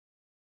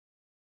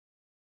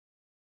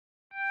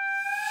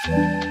With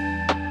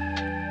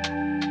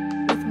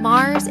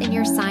Mars in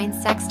your sign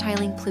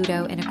sextiling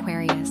Pluto in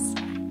Aquarius,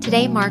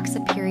 today marks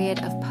a period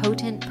of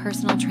potent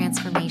personal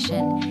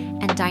transformation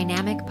and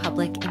dynamic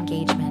public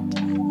engagement.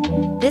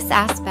 This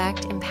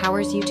aspect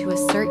empowers you to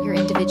assert your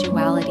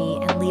individuality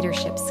and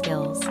leadership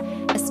skills,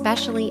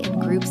 especially in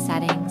group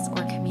settings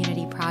or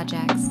community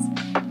projects.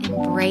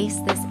 Embrace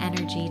this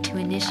energy to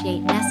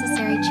initiate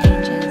necessary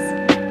changes